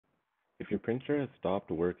If your printer has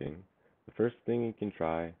stopped working, the first thing you can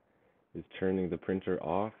try is turning the printer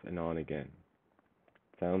off and on again.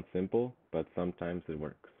 Sounds simple, but sometimes it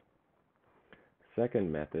works.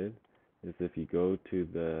 Second method is if you go to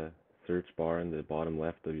the search bar in the bottom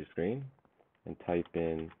left of your screen and type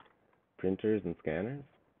in printers and scanners,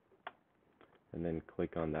 and then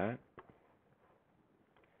click on that.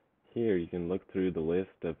 Here you can look through the list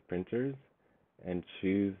of printers and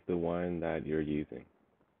choose the one that you're using.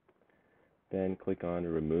 Then click on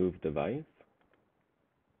Remove Device,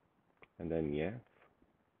 and then Yes.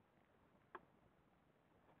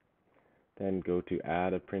 Then go to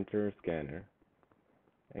Add a printer or scanner,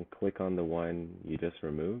 and click on the one you just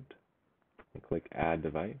removed, and click Add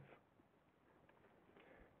Device.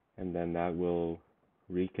 And then that will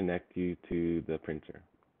reconnect you to the printer.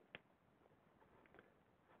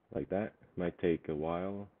 Like that. Might take a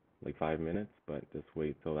while, like 5 minutes, but just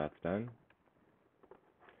wait till that's done.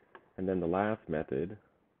 And then the last method,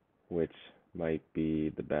 which might be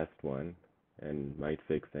the best one and might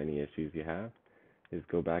fix any issues you have, is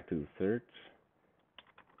go back to the search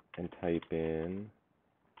and type in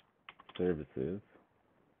services.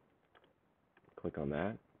 Click on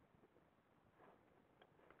that.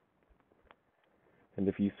 And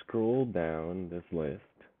if you scroll down this list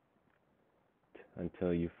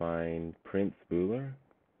until you find Print Spooler,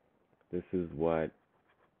 this is what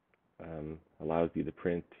allows you to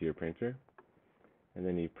print to your printer. And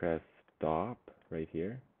then you press stop right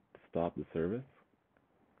here to stop the service.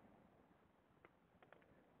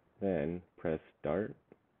 Then press start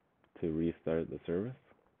to restart the service.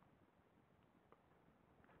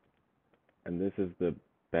 And this is the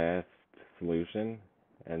best solution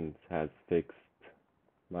and has fixed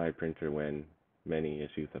my printer when many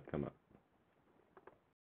issues have come up.